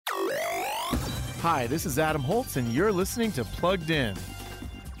Hi, this is Adam Holtz, and you're listening to Plugged In.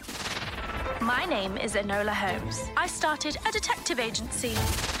 My name is Enola Holmes. I started a detective agency.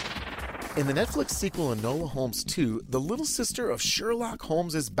 In the Netflix sequel Enola Holmes 2, the little sister of Sherlock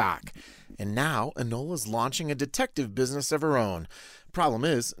Holmes is back. And now Enola's launching a detective business of her own. Problem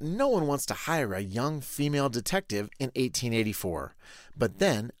is, no one wants to hire a young female detective in 1884. But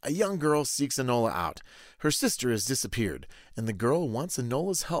then, a young girl seeks Enola out. Her sister has disappeared, and the girl wants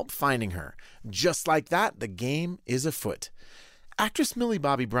Enola's help finding her. Just like that, the game is afoot. Actress Millie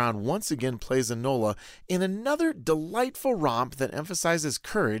Bobby Brown once again plays Enola in another delightful romp that emphasizes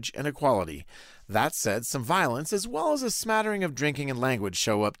courage and equality. That said, some violence as well as a smattering of drinking and language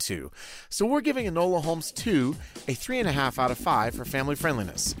show up too. So we're giving Enola Holmes 2 a 3.5 out of 5 for family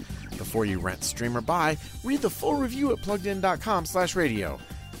friendliness. Before you rent, stream, or buy, read the full review at pluggedin.com/radio.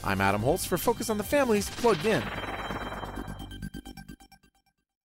 I'm Adam Holtz for Focus on the Family's Plugged In.